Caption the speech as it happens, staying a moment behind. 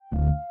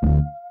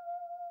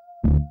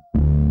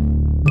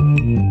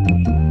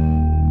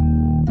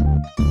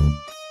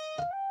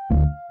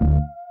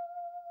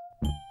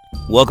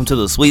Welcome to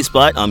the Sweet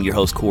Spot. I'm your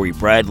host, Cory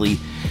Bradley.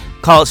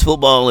 College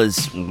football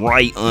is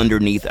right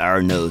underneath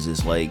our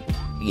noses.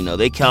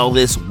 They call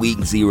this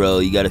week 0.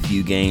 You got a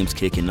few games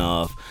kicking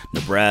off.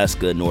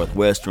 Nebraska,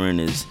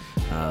 Northwestern is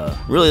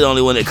really the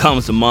only one that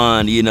comes to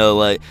mind.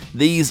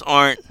 These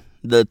aren't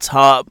the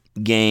top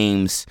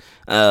games,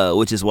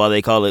 which is why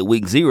they call it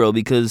week 0,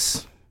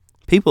 because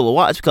people will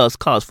watch because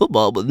college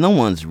football, but no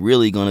one's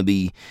really going to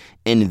be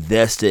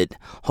invested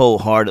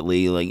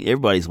wholeheartedly.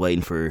 Everybody's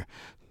waiting for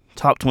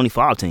top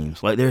 25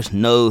 teams. There's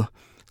no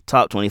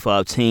top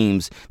 25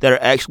 teams that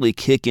are actually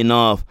kicking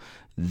off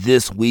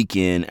this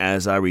weekend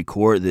as I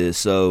record this.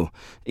 So,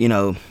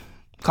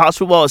 college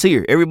football is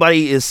here.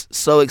 Everybody is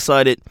so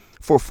excited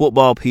for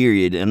football,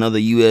 period. I know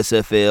the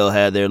USFL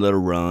had their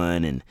little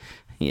run, and,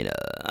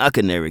 I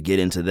could never get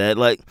into that.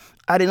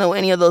 I didn't know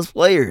any of those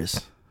players.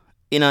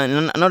 And I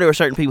know there were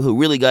certain people who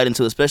really got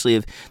into it, especially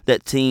if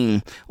that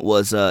team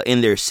was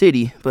in their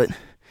city, but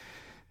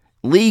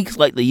leagues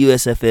like the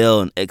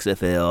USFL and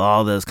XFL,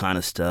 all those kind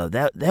of stuff,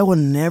 that will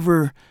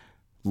never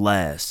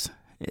last.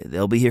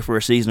 They'll be here for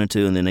a season or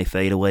two, and then they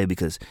fade away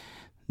because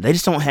they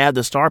just don't have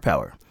the star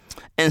power.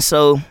 And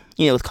so,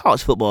 with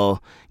college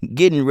football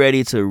getting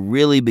ready to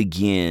really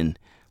begin,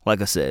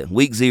 like I said,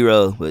 week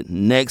 0, but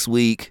next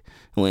week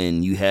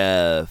when you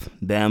have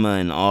Bama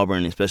and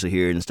Auburn, especially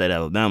here in the state of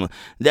Alabama,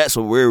 that's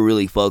what we're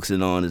really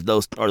focusing on, is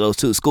those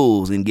two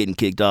schools and getting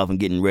kicked off and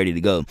getting ready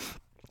to go.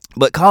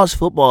 But college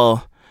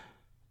football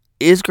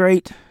is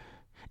great,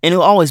 and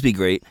it'll always be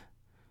great,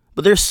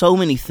 but there's so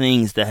many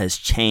things that has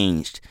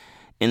changed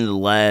in the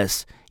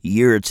last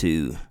year or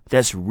two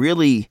that's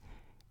really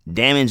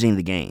damaging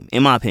the game,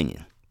 in my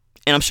opinion.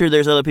 And I'm sure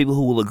there's other people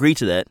who will agree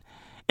to that,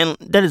 and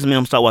that doesn't mean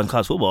I'm going to stop watching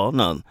college football,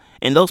 no,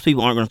 and those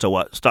people aren't going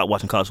to stop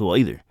watching college football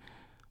either.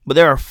 But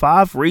there are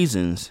 5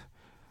 reasons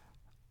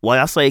why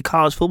I say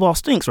college football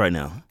stinks right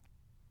now,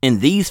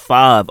 and these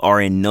 5 are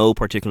in no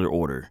particular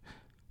order,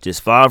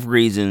 just 5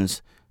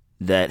 reasons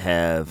that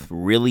have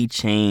really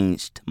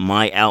changed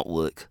my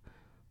outlook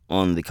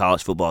on the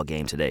college football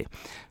game today.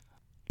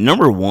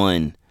 Number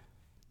 1,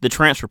 the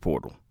transfer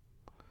portal.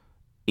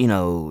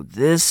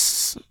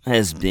 This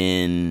has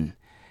been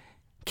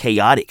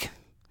chaotic.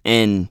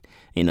 And,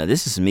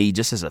 this is me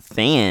just as a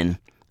fan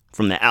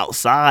from the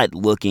outside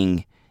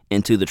looking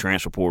into the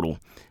transfer portal.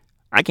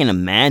 I can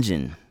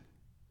imagine,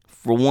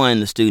 for one,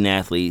 the student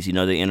athletes,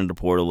 they enter the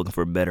portal looking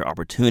for better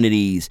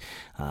opportunities,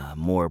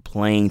 more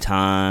playing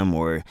time,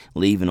 or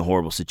leave in a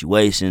horrible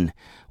situation,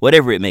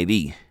 whatever it may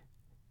be.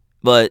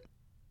 But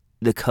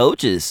the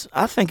coaches,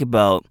 I think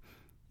about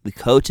the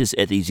coaches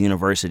at these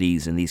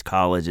universities and these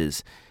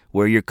colleges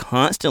where you're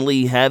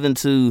constantly having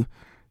to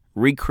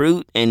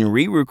recruit and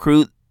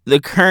re-recruit the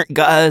current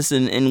guys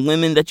and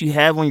women that you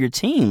have on your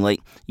team.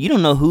 You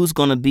don't know who's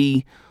going to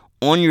be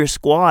on your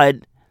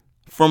squad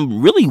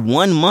from really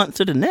 1 month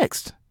to the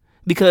next.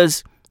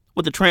 Because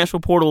what the transfer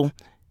portal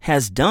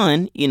has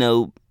done,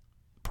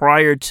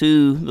 prior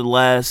to the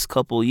last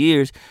couple of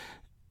years,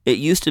 it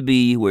used to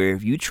be where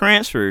if you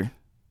transfer,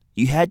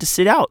 you had to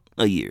sit out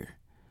a year.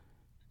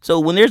 So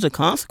when there's a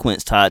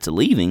consequence tied to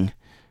leaving,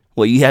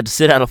 well, you had to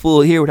sit out a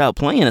full year without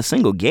playing a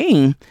single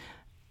game,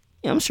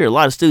 I'm sure a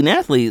lot of student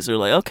athletes are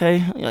like,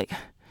 okay,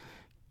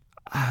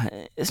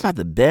 it's not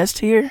the best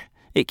here.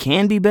 It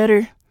can be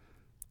better.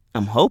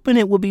 I'm hoping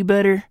it will be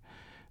better.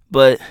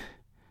 But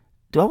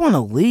do I want to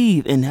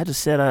leave and have to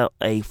set out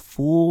a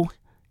full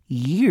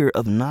year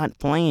of not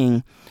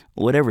playing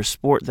whatever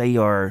sport they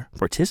are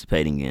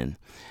participating in?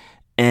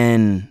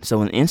 And so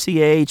when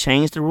NCAA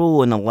changed the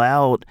rule and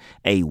allowed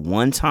a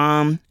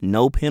one-time,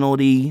 no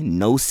penalty,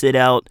 no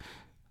sit-out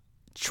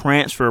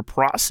transfer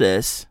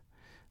process,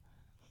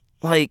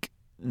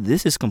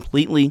 this has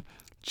completely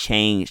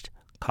changed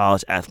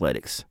college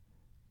athletics.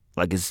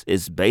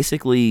 It's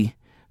basically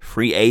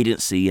free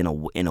agency in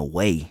a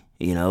way,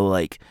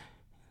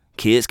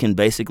 kids can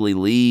basically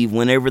leave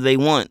whenever they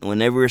want.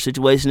 Whenever a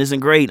situation isn't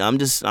great,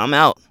 I'm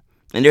out.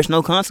 And there's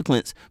no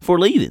consequence for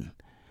leaving.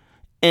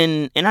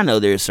 And I know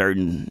there's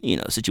certain,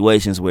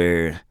 situations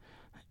where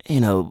they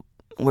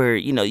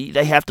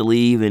have to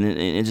leave and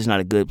it's just not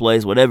a good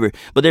place, whatever.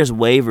 But there's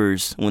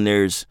waivers when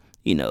there's,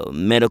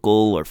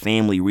 medical or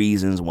family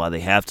reasons why they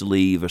have to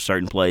leave a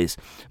certain place.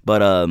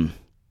 But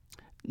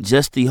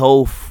just the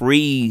whole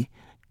freely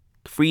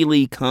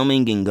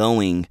coming and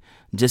going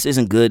just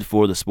isn't good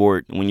for the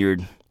sport when you're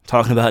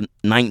talking about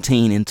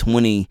 19 and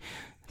 20,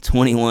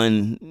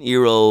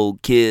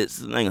 21-year-old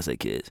kids. I ain't going to say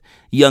kids.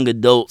 Young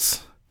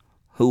adults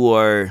who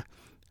are,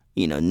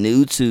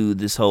 new to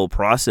this whole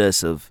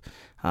process of,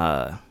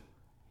 in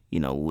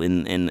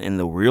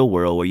the real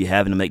world where you're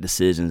having to make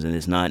decisions and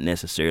it's not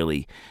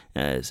necessarily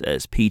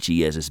as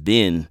peachy as it's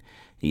been,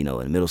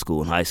 in middle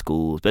school and high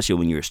school, especially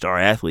when you're a star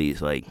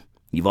athlete. It's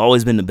you've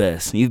always been the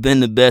best. You've been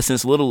the best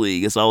since Little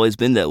League. It's always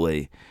been that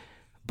way.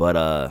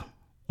 But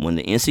when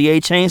the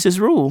NCAA changed this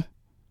rule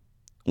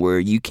where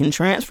you can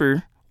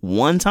transfer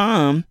one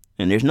time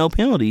and there's no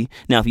penalty.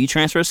 Now, if you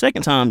transfer a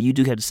second time, you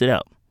do have to sit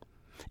out.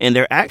 And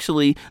the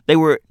NCAA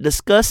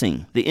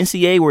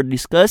were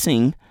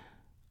discussing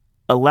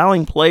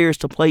allowing players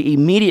to play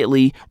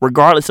immediately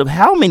regardless of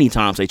how many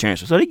times they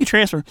transfer. So they could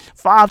transfer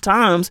 5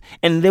 times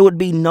and there would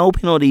be no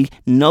penalty,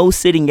 no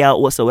sitting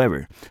out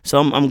whatsoever. So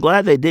I'm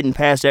glad they didn't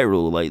pass that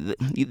rule. Like,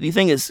 you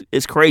think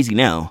it's crazy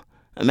now.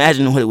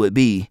 Imagine what it would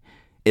be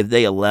if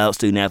they allowed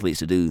student athletes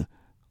to do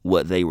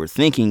what they were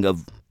thinking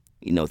of,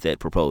 that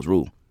proposed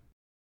rule.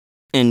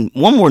 And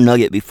one more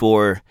nugget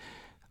before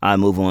I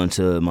move on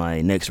to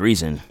my next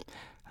reason.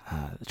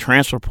 The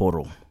transfer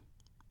portal.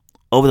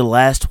 Over the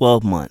last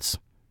 12 months,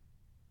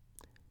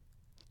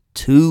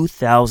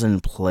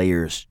 2,000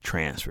 players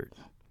transferred.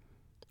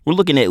 We're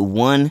looking at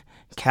one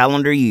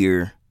calendar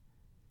year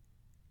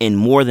and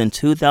more than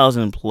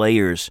 2,000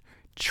 players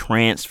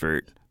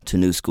transferred to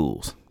new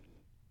schools.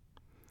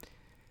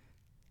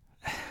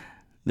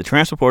 The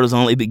transfer portal is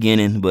only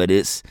beginning, but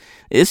it's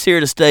here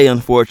to stay,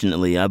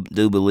 unfortunately. I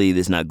do believe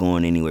it's not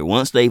going anywhere.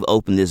 Once they've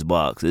opened this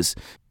box,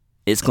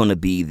 it's going to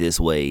be this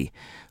way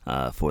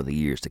for the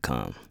years to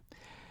come.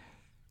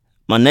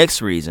 My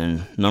next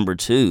reason, number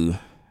 2,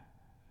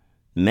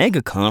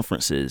 mega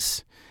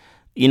conferences.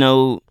 I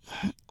know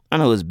it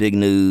was big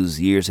news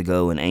years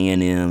ago when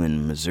A&M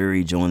and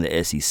Missouri joined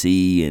the SEC,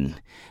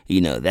 and,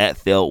 that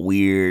felt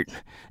weird.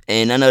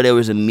 And I know there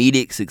was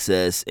immediate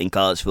success in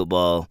college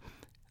football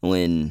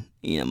when,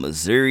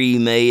 Missouri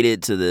made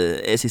it to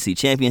the SEC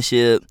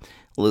championship,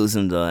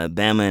 losing to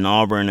Alabama and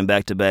Auburn in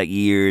back-to-back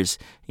years.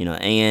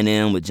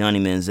 A&M with Johnny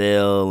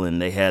Manziel,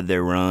 and they had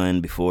their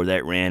run before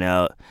that ran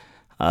out.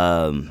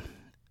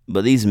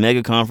 But these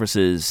mega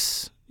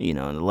conferences, in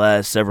the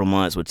last several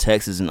months with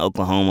Texas and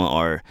Oklahoma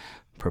are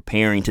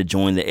preparing to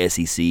join the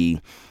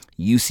SEC.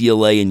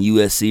 UCLA and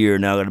USC are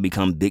now going to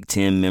become Big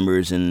Ten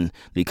members in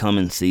the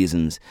coming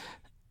seasons.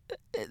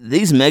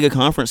 These mega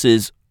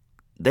conferences,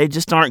 they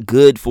just aren't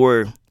good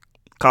for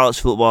college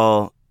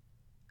football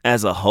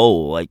as a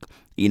whole. Like,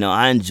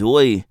 I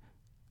enjoy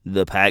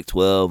the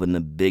Pac-12 and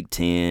the Big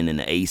Ten and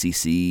the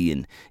ACC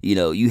and,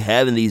 you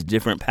having these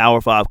different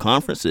Power 5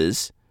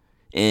 conferences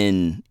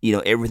and,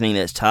 everything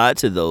that's tied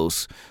to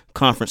those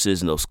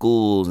conferences and those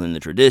schools and the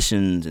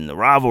traditions and the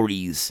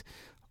rivalries.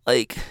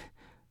 Like,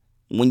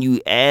 when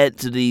you add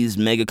to these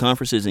mega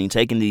conferences and you're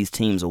taking these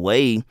teams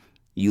away,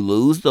 you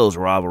lose those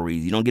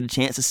rivalries. You don't get a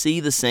chance to see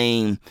the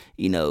same,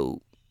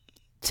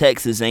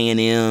 Texas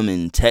A&M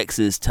and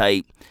Texas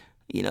type,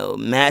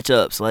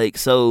 matchups. Like,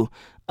 so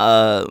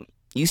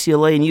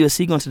UCLA and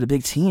USC going to the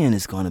Big Ten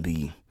is going to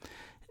be,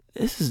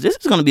 this is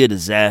going to be a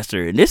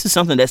disaster. And this is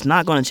something that's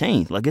not going to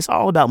change. Like, it's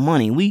all about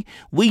money. We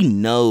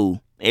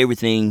know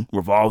everything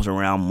revolves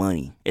around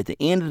money. At the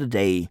end of the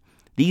day,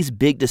 these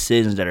big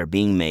decisions that are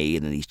being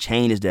made and these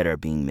changes that are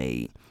being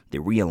made, the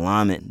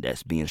realignment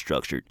that's being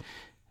structured,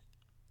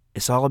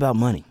 it's all about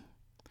money.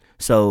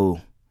 So,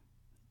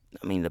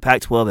 the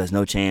Pac-12 has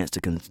no chance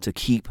to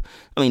keep,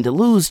 to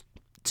lose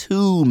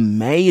 2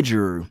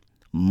 major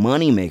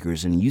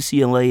moneymakers in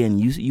UCLA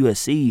and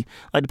USC,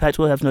 like the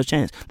Pac-12 has no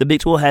chance. The Big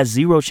 12 has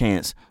 0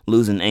 chance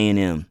losing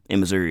A&M in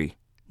Missouri,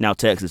 now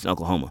Texas and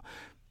Oklahoma.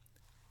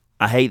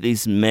 I hate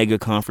these mega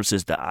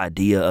conferences, the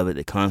idea of it,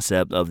 the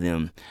concept of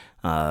them.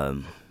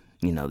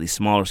 These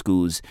smaller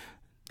schools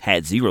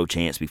had 0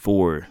 chance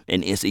before,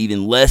 and it's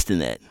even less than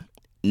that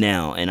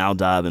now, and I'll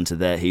dive into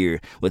that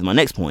here with my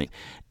next point.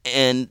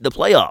 And the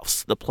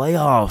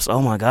playoffs,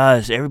 oh my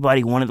gosh,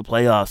 everybody wanted the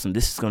playoffs, and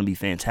this is going to be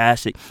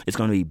fantastic. It's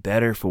going to be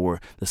better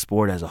for the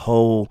sport as a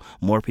whole.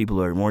 More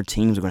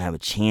teams are going to have a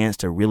chance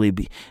to really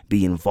be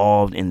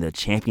involved in the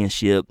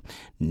championship,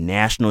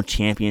 national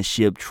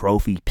championship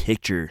trophy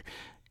picture.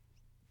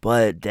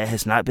 But that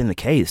has not been the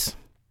case.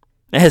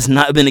 That has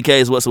not been the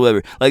case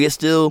whatsoever. Like, it's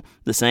still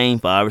the same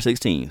 5 or 6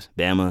 teams.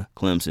 Bama,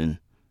 Clemson,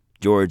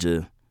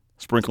 Georgia,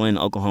 sprinkling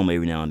Oklahoma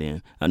every now and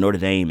then, Notre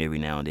Dame every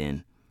now and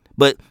then.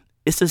 But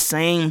it's the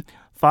same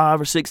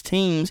 5 or 6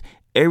 teams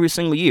every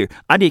single year.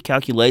 I did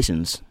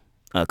calculations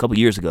a couple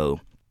years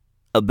ago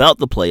about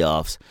the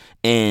playoffs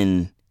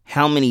and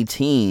how many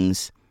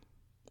teams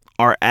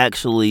are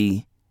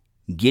actually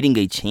getting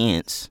a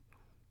chance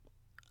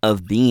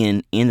of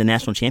being in the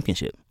national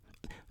championship.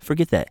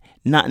 Forget that.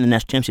 Not in the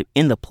national championship,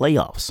 in the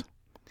playoffs.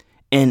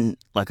 And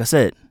like I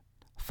said,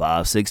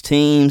 5, 6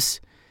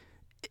 teams.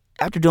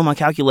 After doing my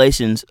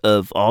calculations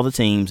of all the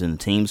teams and the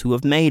teams who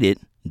have made it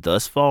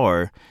thus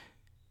far,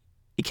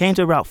 it came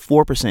to about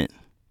 4%.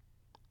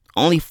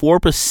 Only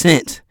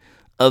 4%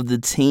 of the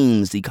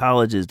teams, the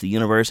colleges, the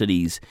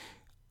universities,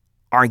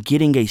 are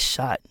getting a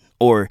shot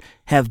or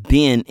have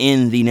been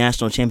in the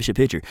national championship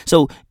picture.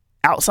 So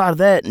outside of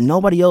that,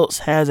 nobody else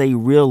has a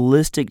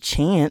realistic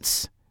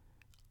chance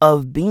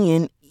of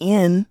being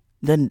in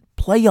the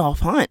playoff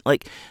hunt.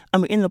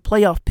 In the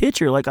playoff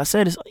picture, like I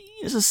said,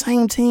 it's the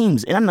same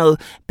teams. And I know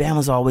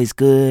Bama's always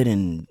good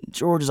and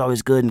Georgia's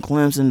always good and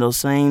Clemson, those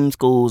same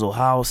schools,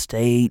 Ohio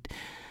State.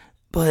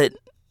 But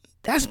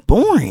that's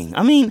boring.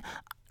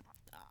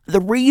 The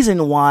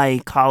reason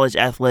why college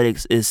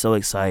athletics is so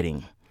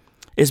exciting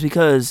is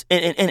because,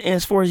 and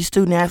as far as these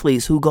student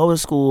athletes who go to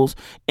schools,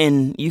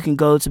 and you can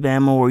go to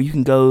Bama or you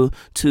can go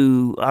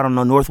to,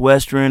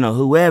 Northwestern or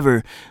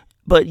whoever,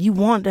 but you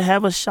want to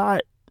have a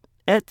shot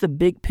at the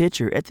big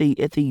picture, at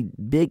the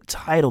big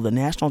title, the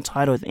national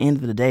title at the end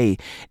of the day.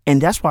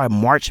 And that's why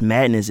March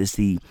Madness is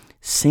the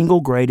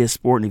single greatest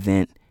sporting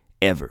event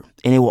ever.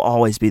 And it will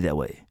always be that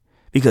way.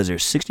 Because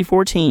there's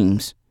 64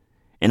 teams,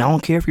 and I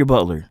don't care if you're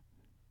Butler.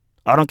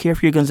 I don't care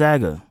if you're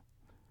Gonzaga.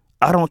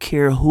 I don't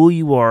care who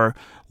you are,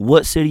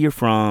 what city you're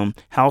from,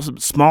 how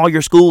small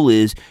your school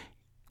is.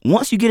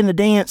 Once you get in the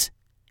dance,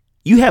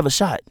 you have a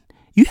shot.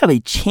 You have a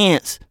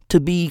chance to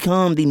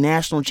become the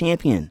national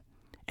champion.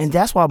 And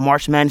that's why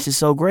March Madness is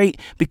so great,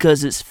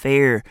 because it's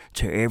fair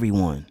to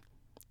everyone.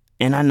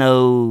 And I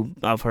know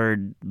I've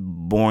heard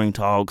boring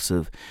talks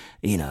of,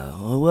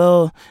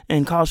 well,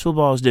 and college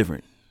football is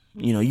different.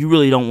 You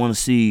really don't want to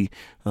see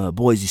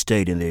Boise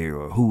State in there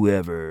or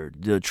whoever,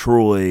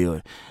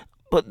 Troy,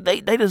 but they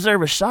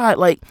deserve a shot.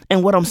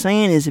 And what I'm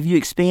saying is, if you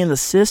expand the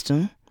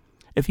system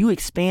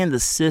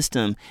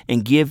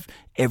and give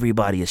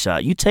everybody a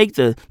shot, you take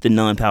the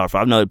non-Power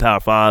 5. I know the Power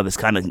 5 is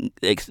kind of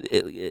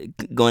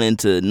going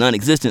into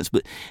non-existence,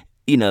 but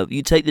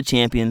you take the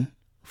champion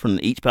from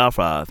each Power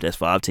 5. That's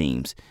 5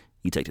 teams.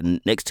 You take the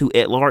next 2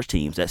 at-large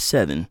teams. That's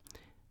 7.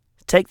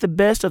 Take the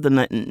best of the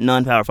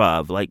non-Power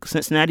 5, like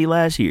Cincinnati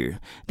last year.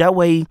 That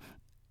way,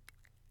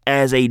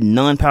 as a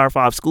non-Power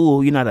 5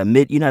 school, you're not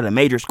a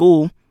major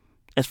school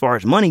as far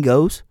as money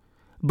goes,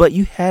 but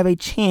you have a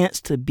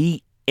chance to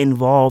be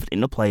involved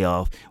in the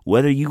playoff.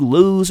 Whether you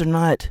lose or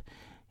not,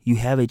 you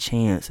have a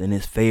chance, and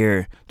it's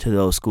fair to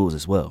those schools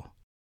as well.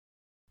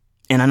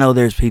 And I know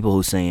there's people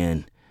who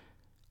saying,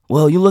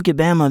 well, you look at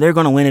Bama, they're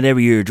going to win it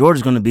every year.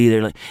 Georgia's going to be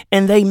there,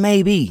 and they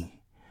may be,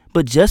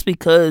 but just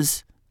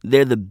because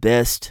they're the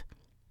best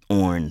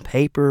on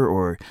paper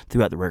or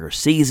throughout the regular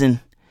season,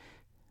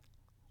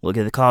 look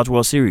at the College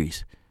World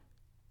Series.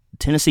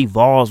 Tennessee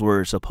Vols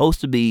were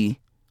supposed to be,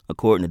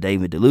 according to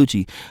David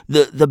DeLucci,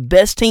 the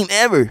best team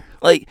ever.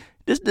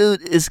 This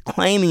dude is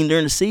claiming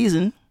during the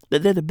season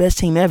that they're the best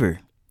team ever.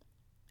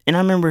 And I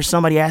remember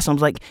somebody asked him,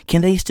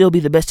 can they still be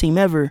the best team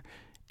ever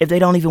if they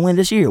don't even win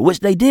this year?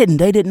 Which they didn't.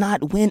 They did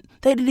not win.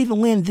 They didn't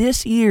even win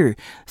this year.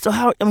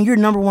 So you're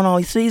number one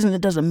all season.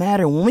 It doesn't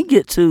matter. When we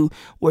get to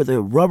where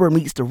the rubber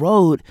meets the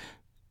road,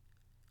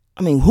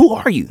 who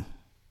are you?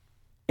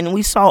 And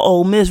we saw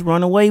Ole Miss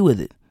run away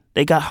with it.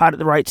 They got hot at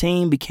the right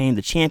team, became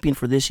the champion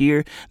for this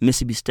year.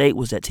 Mississippi State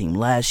was that team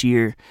last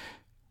year.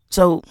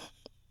 So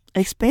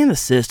expand the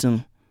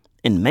system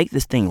and make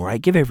this thing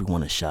right. Give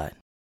everyone a shot.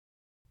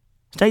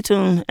 Stay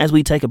tuned as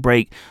we take a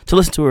break to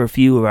listen to a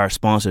few of our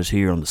sponsors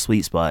here on The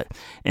Sweet Spot,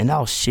 and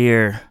I'll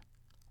share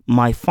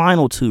my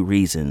final 2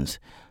 reasons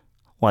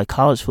why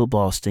college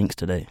football stinks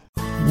today.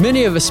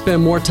 Many of us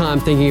spend more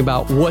time thinking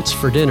about what's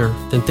for dinner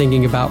than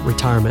thinking about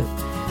retirement.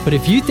 But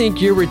if you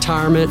think your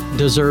retirement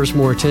deserves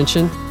more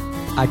attention,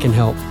 I can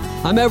help.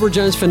 I'm Edward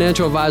Jones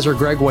Financial Advisor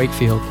Greg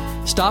Wakefield.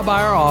 Stop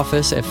by our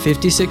office at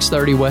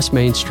 5630 West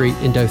Main Street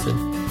in Dothan.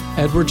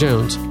 Edward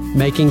Jones,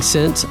 making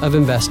sense of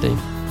investing.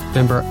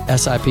 Member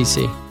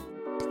SIPC.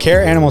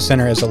 Care Animal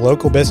Center is a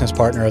local business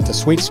partner of The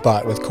Sweet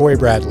Spot with Cory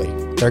Bradley.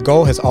 Their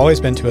goal has always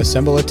been to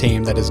assemble a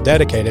team that is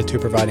dedicated to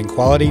providing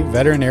quality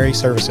veterinary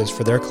services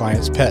for their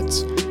clients'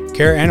 pets.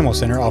 Care Animal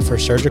Center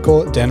offers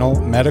surgical, dental,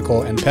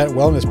 medical, and pet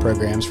wellness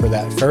programs for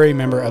that furry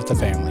member of the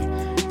family.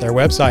 Their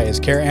website is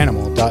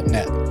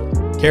careanimal.net.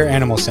 Care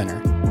Animal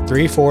Center,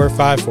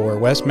 3454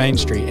 West Main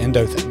Street in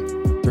Dothan,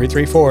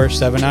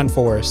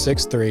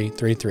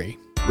 334-794-6333.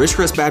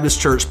 Ridgecrest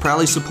Baptist Church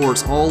proudly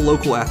supports all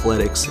local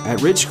athletics. At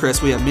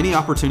Ridgecrest, we have many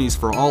opportunities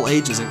for all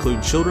ages, including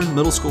children,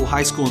 middle school,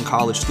 high school, and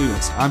college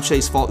students. I'm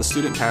Chase Fault, the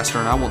student pastor,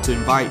 and I want to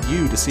invite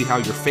you to see how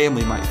your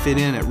family might fit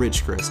in at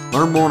Ridgecrest.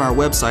 Learn more on our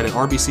website at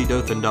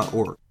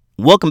rbcdothan.org.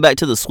 Welcome back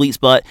to The Sweet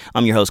Spot.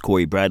 I'm your host,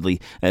 Cory Bradley,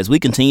 as we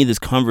continue this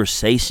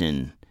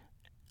conversation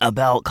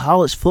about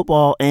college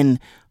football and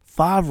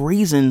 5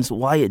 reasons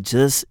why it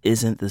just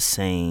isn't the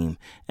same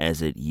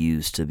as it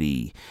used to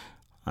be.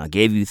 I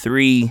gave you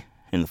 3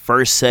 in the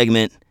first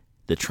segment: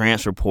 the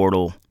transfer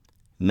portal,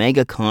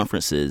 mega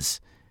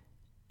conferences,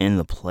 and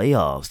the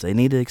playoffs. They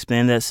need to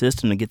expand that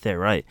system to get that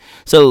right.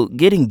 So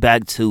getting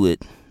back to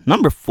it,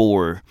 number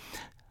 4,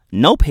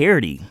 no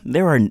parity.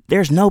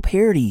 There's no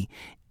parity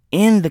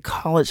in the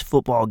college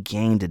football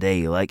game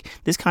today.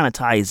 This kind of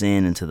ties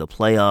into the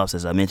playoffs.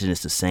 As I mentioned,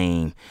 it's the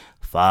same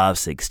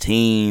 5-6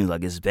 teams.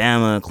 It's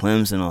Bama,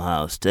 Clemson,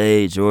 Ohio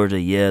State, Georgia.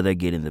 Yeah, they're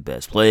getting the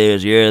best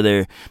players. Yeah,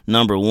 they're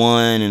number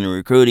 1 in the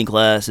recruiting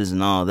classes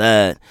and all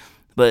that.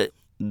 But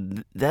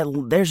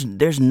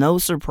there's no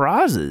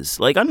surprises.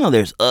 I know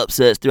there's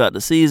upsets throughout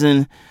the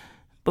season,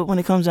 but when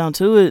it comes down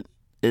to it,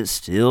 it's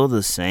still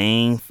the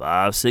same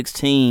 5-6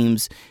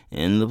 teams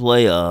in the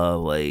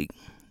playoff.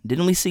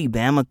 Didn't we see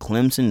Bama,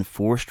 Clemson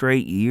 4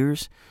 straight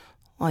years?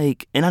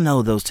 And I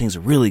know those teams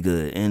are really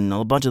good, and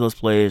a bunch of those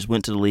players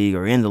went to the league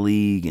or in the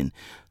league and,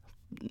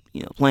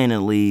 playing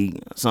in the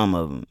league, some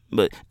of them.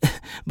 But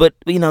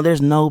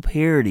there's no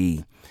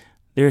parity.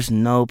 There's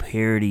no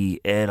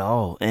parity at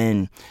all.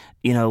 And,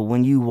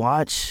 when you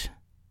watch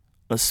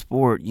a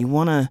sport, you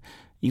want to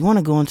you want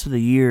to go into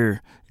the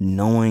year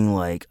knowing,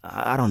 like,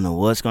 I don't know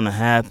what's going to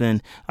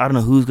happen. I don't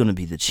know who's going to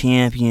be the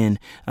champion.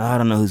 I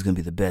don't know who's going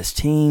to be the best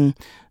team.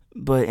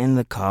 But in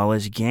the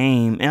college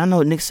game, and I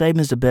know Nick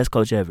Saban's the best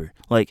coach ever.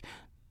 Like,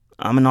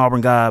 I'm an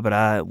Auburn guy, but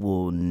I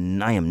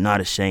am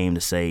not ashamed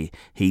to say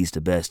he's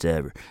the best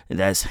ever.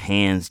 That's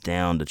hands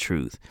down the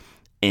truth.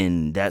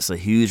 And that's a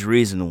huge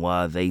reason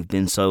why they've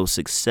been so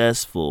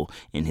successful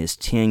in his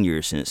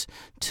tenure since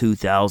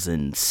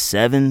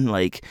 2007.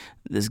 Like,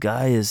 this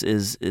guy is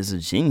a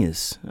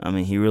genius. I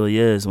mean, he really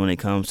is when it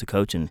comes to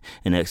coaching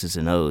in X's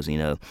and O's,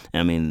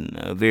 I mean,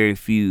 very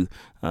few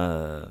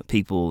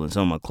people and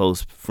some of my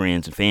close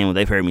friends and family,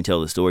 they've heard me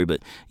tell the story.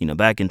 But,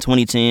 back in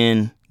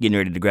 2010, getting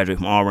ready to graduate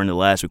from Auburn, the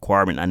last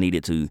requirement I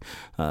needed to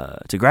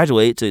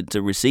graduate,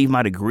 to receive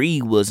my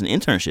degree, was an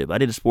internship. I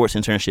did a sports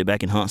internship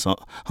back in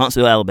Huntsville,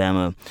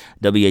 Alabama,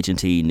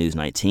 WHNT News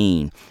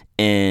 19.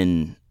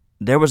 And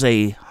there was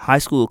a high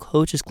school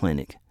coaches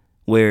clinic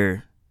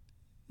where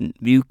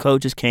few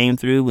coaches came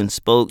through and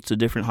spoke to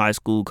different high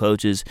school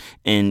coaches.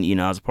 And,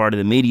 I was a part of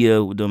the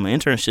media doing my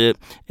internship.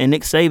 And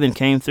Nick Saban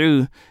came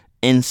through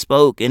and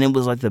spoke. And it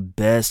was like the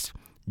best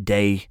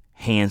day,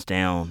 hands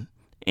down,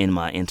 in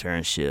my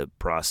internship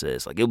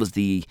process. Like, it was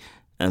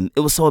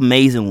so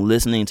amazing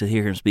listening to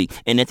hear him speak.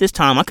 And at this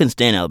time, I couldn't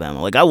stand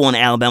Alabama. Like, I wanted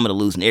Alabama to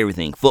lose in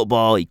everything: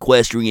 football,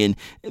 equestrian,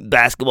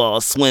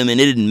 basketball, swimming.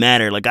 It didn't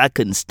matter. Like, I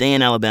couldn't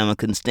stand Alabama,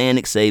 couldn't stand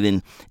Nick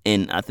Saban.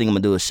 And I think I'm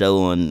gonna do a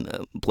show on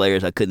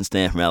players I couldn't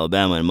stand from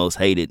Alabama and most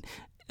hated,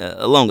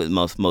 along with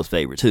most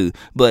favorite too.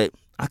 But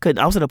I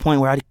was at a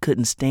point where I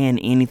couldn't stand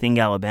anything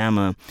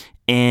Alabama,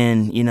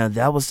 and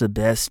that was the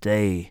best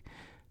day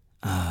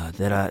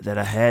that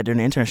I had during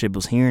the internship,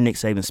 was hearing Nick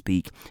Saban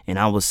speak, and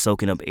I was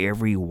soaking up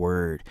every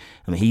word.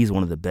 I mean, he's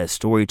one of the best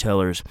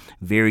storytellers,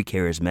 very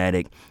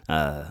charismatic,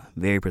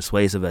 very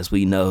persuasive, as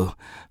we know.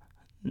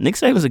 Nick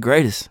Saban's the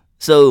greatest.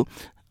 So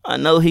I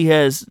know he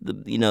has,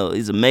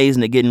 he's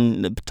amazing at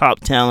getting the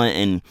top talent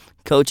and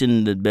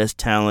coaching the best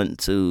talent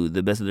to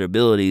the best of their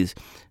abilities.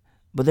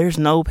 But there's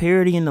no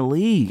parity in the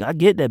league. I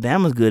get that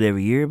Bama's good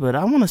every year, but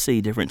I want to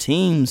see different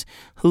teams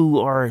who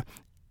are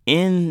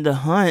in the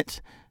hunt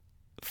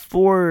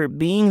for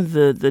being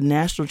the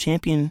national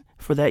champion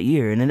for that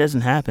year, and it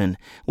doesn't happen,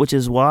 which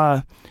is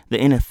why the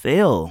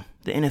NFL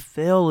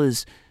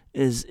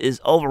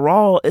is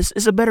overall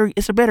it's a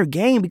better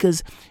game,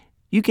 because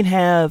you can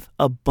have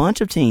a bunch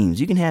of teams.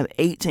 You can have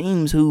 8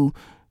 teams who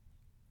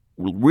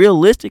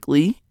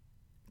realistically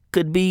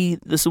could be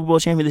the Super Bowl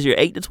champion this year.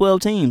 8 to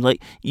 12 teams.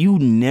 Like, you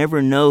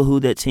never know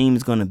who that team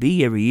is going to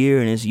be every year,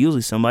 and it's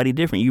usually somebody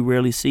different. You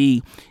rarely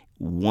see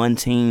one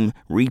team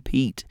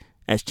repeat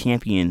as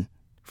champion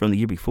from the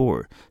year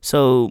before.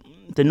 So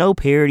the no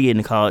parity in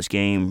the college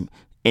game,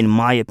 in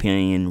my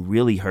opinion,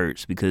 really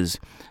hurts, because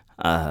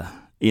I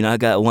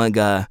got one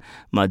guy,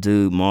 my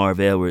dude Marv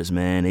Edwards,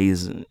 man.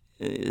 He's one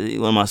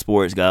of my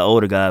sports guy,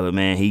 older guy, but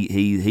man,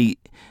 he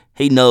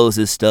knows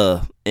his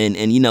stuff. And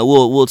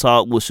we'll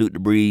talk, we'll shoot the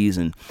breeze,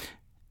 and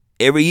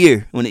every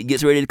year when it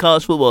gets ready to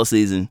college football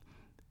season,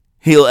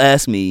 he'll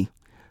ask me,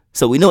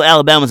 so we know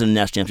Alabama's in the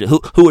national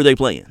championship. Who are they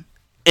playing?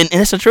 And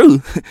that's the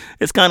truth.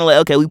 It's kind of like,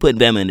 okay, we put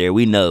Bama in there.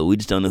 We know. We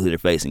just don't know who they're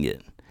facing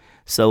yet.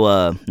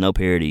 So, no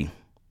parity.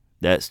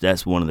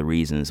 That's one of the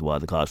reasons why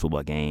the college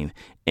football game,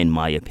 in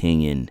my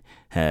opinion,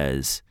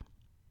 has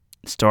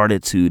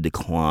started to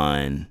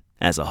decline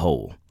as a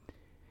whole.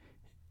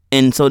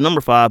 And so,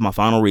 number 5, my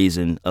final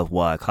reason of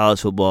why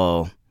college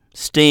football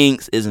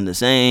stinks, isn't the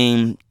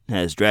same,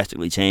 has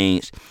drastically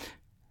changed,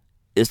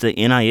 is the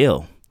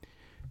NIL.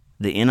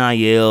 The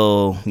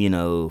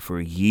NIL,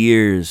 for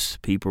years,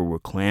 people were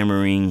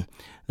clamoring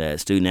that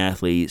student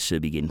athletes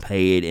should be getting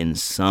paid in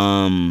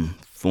some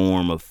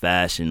form of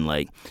fashion.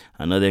 Like,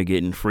 I know they're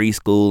getting free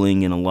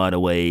schooling in a lot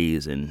of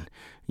ways, and,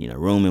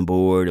 room and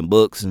board and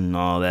books and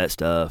all that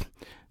stuff.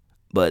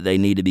 But they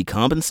need to be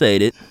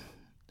compensated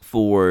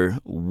for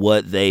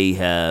what they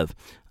have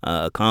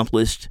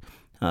accomplished,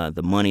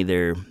 the money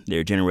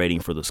they're generating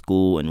for the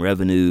school and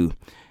revenue.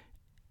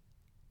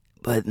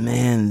 But,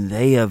 man,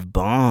 they have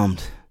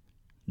bombed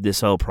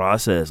this whole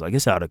process. Like,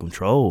 it's out of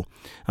control.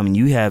 I mean,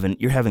 you're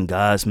having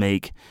guys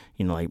make,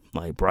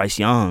 like Bryce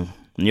Young,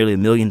 nearly $1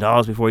 million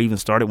before he even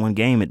started one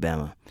game at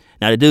Bama.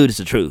 Now, the dude is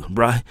the truth.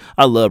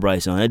 I love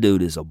Bryce Young. That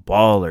dude is a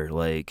baller,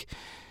 like,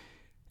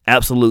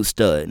 absolute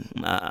stud.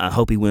 I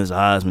hope he wins the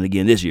Heisman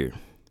again this year.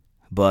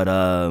 But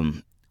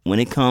when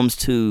it comes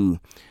to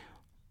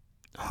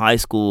high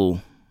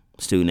school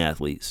student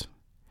athletes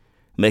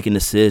making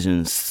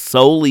decisions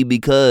solely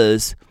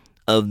because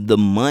of the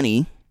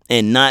money,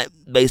 and not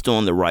based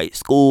on the right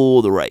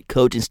school, the right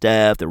coaching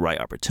staff, the right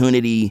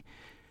opportunity,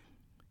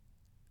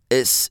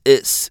 it's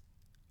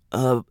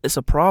a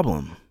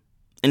problem.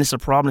 And it's a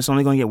problem that's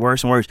only going to get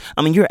worse and worse.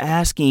 I mean, you're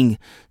asking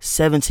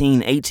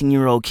 17,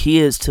 18-year-old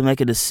kids to make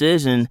a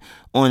decision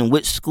on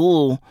which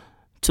school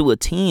to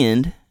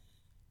attend,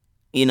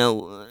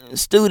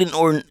 student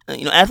or,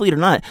 athlete or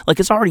not. Like,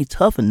 it's already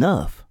tough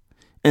enough.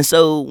 And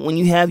so when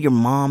you have your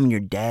mom and your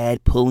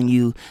dad pulling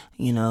you,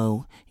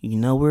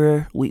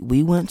 where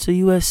we went to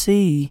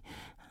USC,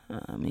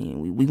 I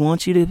mean, we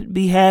want you to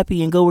be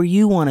happy and go where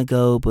you want to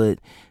go, but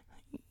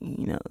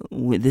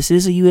this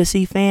is a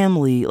USC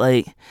family.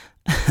 Like,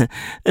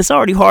 it's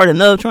already hard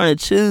enough trying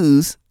to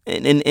choose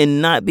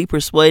and not be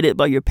persuaded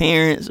by your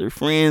parents or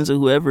friends or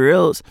whoever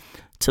else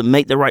to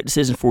make the right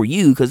decision for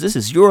you, because this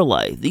is your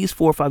life. These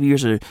 4 or 5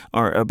 years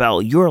are about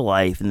your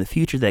life and the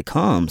future that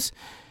comes.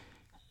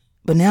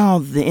 But now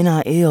the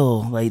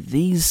NIL, like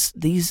these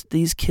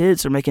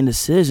kids are making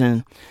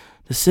decisions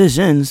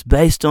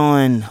based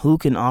on who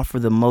can offer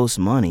the most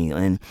money.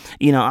 And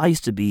I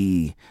used to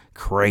be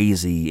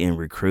crazy in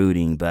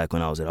recruiting back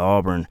when I was at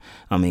Auburn.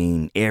 I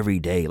mean, every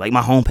day, like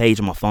my homepage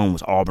on my phone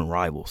was Auburn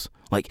Rivals.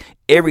 Like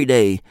every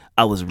day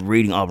I was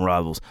reading Auburn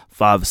Rivals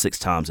 5 or 6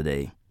 times a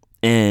day.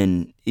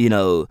 And,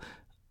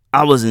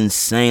 I was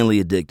insanely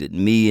addicted,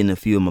 me and a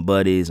few of my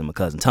buddies and my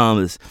cousin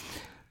Thomas.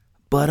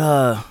 But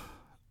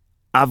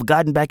I've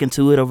gotten back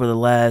into it over the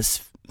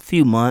last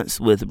few months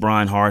with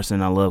Brian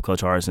Harsin. I love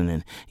Coach Harsin,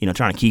 and,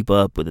 trying to keep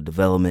up with the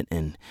development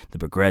and the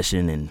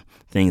progression and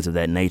things of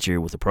that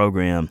nature with the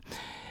program.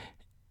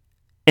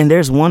 And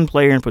there's one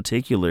player in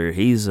particular.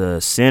 He's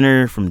a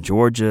center from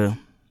Georgia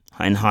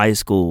in high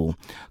school,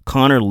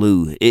 Connor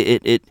Lew.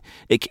 It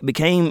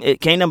came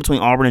down between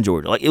Auburn and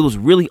Georgia. Like, it was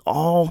really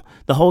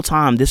the whole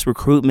time this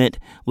recruitment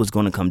was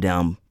going to come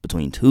down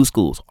between 2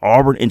 schools,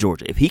 Auburn and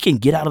Georgia. If he can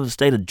get out of the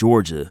state of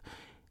Georgia,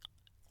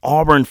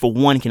 Auburn, for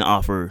one, can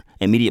offer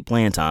immediate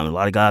playing time. A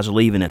lot of guys are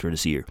leaving after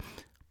this year.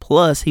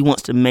 Plus, he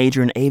wants to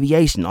major in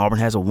aviation. Auburn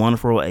has a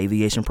wonderful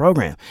aviation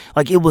program.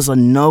 Like, it was a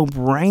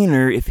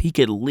no-brainer if he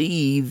could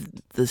leave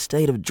the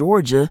state of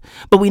Georgia,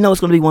 but we know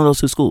it's going to be one of those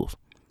 2 schools.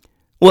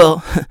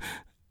 Well,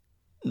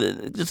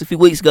 just a few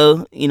weeks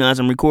ago, as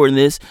I'm recording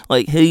this,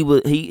 like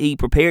he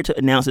prepared to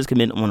announce his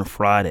commitment on a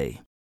Friday.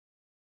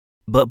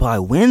 But by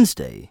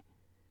Wednesday,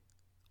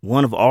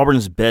 one of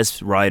Auburn's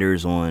best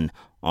writers on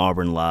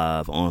Auburn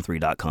Live,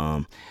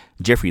 on3.com,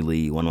 Jeffrey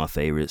Lee, one of my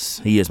favorites.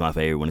 He is my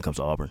favorite when it comes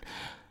to Auburn.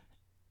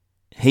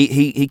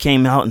 He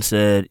came out and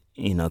said,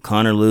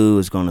 Connor Lew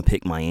is going to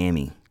pick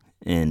Miami,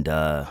 and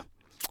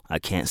I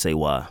can't say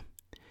why.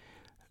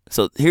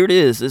 So here it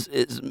is.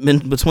 It's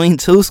been between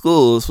 2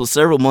 schools for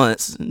several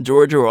months,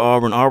 Georgia or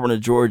Auburn, Auburn or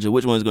Georgia,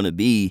 which one's going to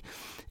be.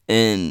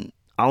 And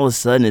all of a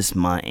sudden it's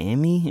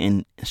Miami.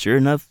 And sure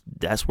enough,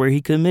 that's where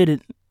he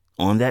committed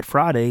on that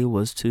Friday,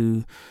 was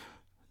to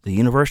the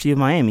University of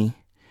Miami.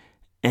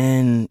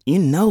 And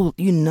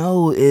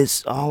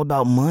it's all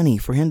about money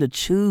for him to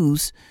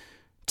choose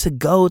to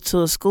go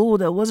to a school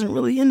that wasn't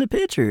really in the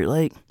picture.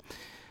 Like,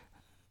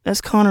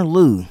 that's Connor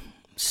Lew,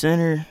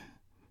 center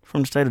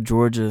from the state of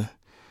Georgia,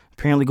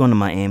 apparently going to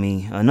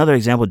Miami. Another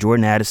example,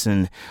 Jordan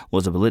Addison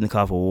was a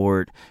Biletnikoff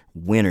Award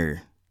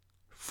winner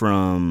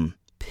from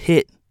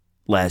Pitt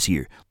last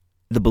year.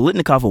 The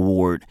Biletnikoff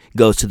Award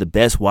goes to the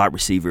best wide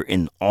receiver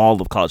in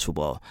all of college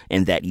football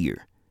in that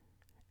year.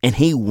 And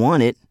he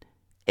won it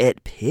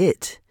at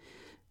Pitt.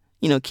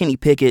 Kenny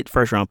Pickett,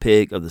 first-round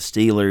pick of the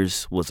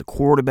Steelers, was a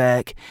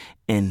quarterback.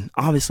 And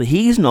obviously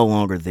he's no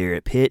longer there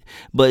at Pitt.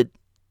 But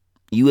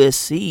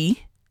USC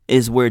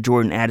is where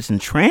Jordan Addison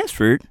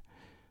transferred.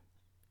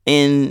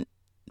 And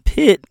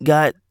Pitt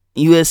got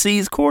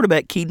USC's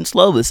quarterback, Keaton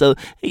Slovis. So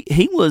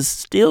he was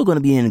still going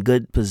to be in a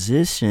good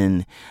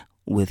position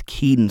with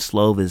Keaton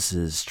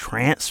Slovis's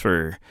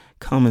transfer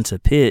coming to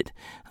Pitt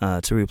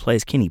to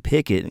replace Kenny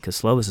Pickett, because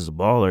Slovis is a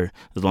baller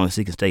as long as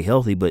he can stay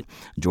healthy. But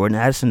Jordan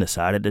Addison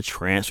decided to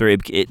transfer.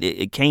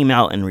 It came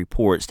out in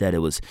reports that it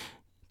was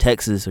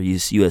Texas or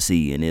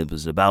USC, and it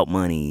was about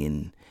money.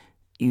 And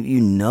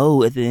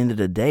at the end of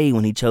the day,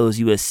 when he chose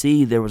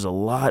USC, there was a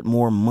lot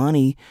more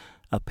money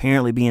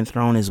apparently being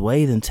thrown his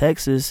way than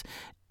Texas.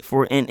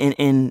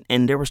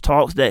 And there was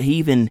talks that he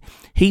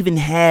even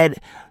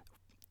had,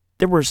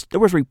 there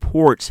was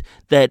reports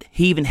that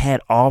he even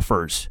had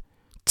offers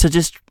to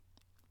just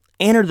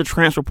enter the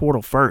transfer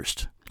portal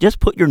first. Just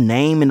put your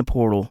name in the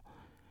portal,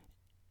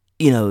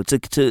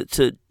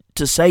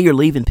 to say you're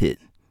leaving Pitt,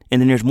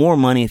 and then there's more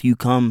money if you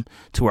come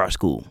to our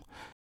school.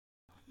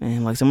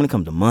 Man, like, so when it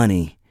comes to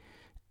money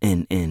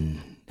and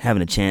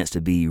having a chance to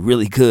be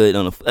really good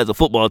as a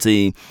football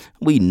team,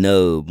 we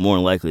know more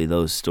than likely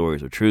those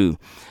stories are true.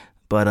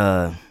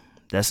 But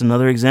that's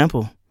another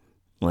example.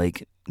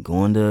 Like,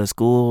 going to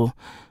school,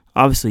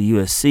 obviously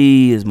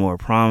USC is more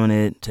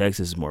prominent,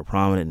 Texas is more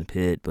prominent than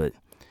Pitt, but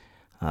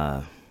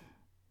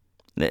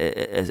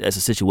as a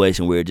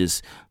situation where it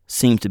just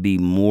seems to be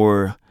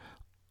more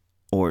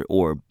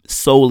or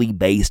solely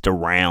based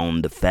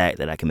around the fact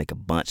that I can make a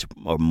bunch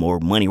or more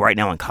money right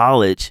now in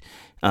college,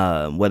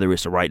 whether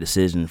it's the right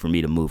decision for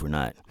me to move or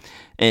not.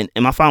 And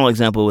my final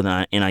example with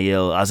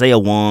NIL, Isaiah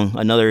Wong,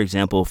 another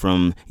example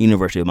from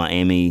University of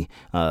Miami,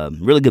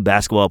 really good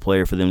basketball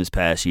player for them this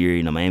past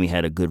year. Miami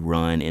had a good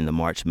run in the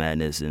March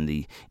Madness in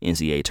the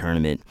NCAA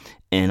tournament.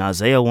 And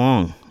Isaiah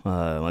Wong,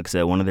 like I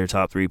said, one of their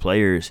top 3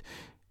 players,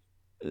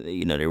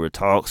 there were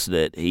talks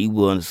that he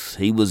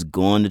was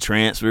going to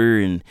transfer,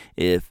 and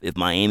if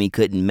Miami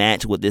couldn't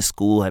match what this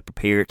school had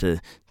prepared to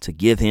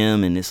give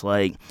him, and it's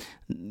like,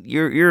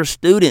 you're a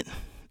student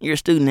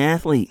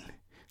athlete,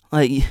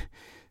 like,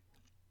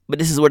 But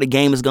this is where the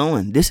game is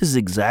going. This is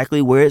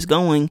exactly where it's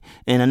going.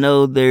 And I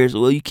know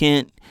you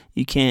can't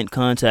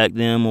contact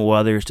them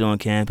while they're still on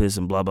campus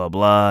and blah, blah,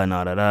 blah, and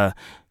da.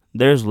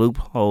 There's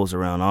loopholes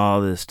around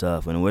all this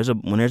stuff. And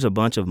when there's a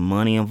bunch of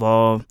money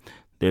involved,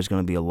 there's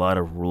going to be a lot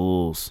of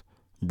rules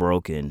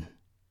broken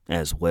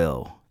as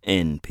well.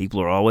 And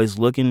people are always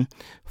looking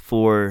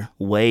for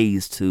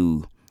ways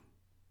to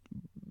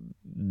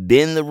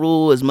bend the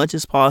rule as much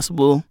as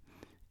possible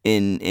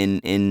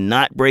and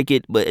not break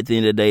it. But at the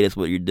end of the day, that's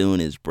what you're doing,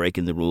 is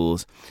breaking the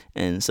rules.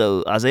 And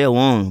so Isaiah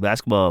Wong,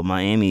 basketball,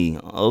 Miami,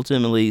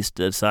 ultimately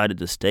decided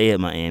to stay at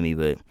Miami.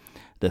 But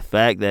the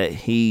fact that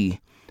he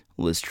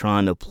was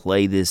trying to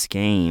play this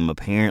game,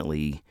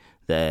 apparently,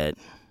 that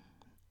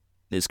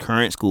this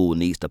current school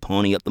needs to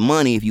pony up the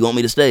money if you want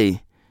me to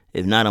stay.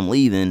 If not, I'm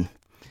leaving.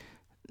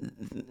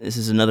 This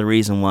is another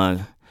reason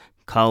why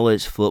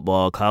college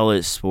football,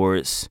 college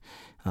sports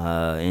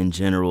in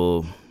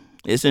general,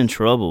 it's in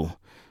trouble.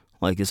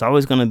 Like, it's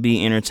always going to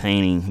be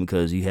entertaining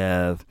because you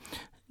have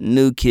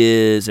new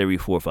kids every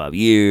 4 or 5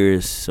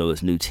 years, so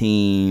it's new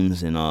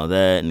teams and all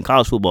that. And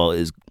college football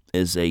is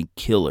a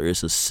killer.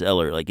 It's a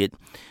seller. Like,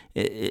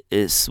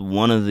 it's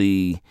one of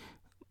the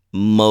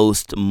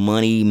most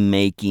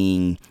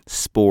money-making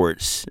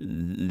sports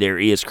there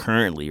is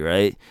currently,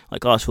 right?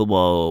 Like college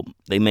football,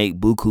 they make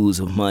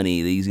bukus of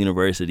money, these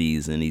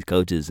universities and these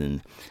coaches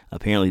and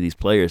apparently these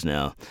players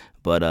now.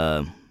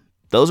 But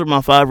those are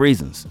my 5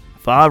 reasons.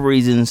 5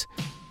 reasons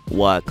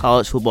why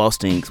college football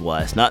stinks,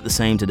 why it's not the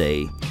same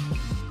today.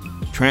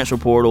 Transfer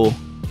portal,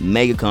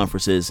 mega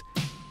conferences,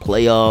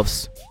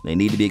 playoffs, they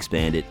need to be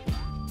expanded.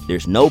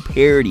 There's no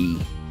parity,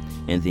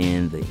 and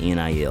then the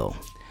NIL.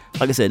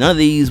 Like I said, none of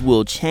these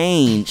will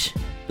change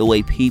the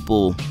way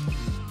people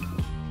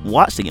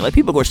watch the game. Like,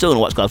 people are still going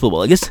to watch college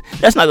football. I guess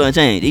that's not going to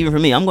change. Even for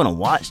me, I'm going to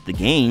watch the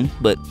game.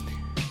 But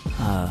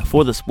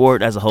for the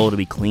sport as a whole to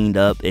be cleaned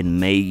up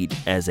and made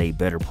as a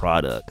better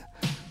product,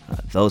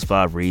 those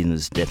 5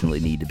 reasons definitely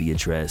need to be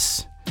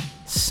addressed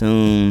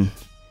soon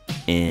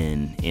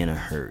and in a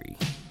hurry.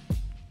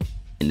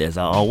 And as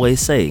I always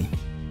say,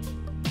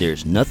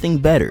 there's nothing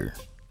better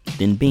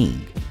than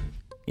being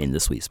in the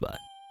sweet spot.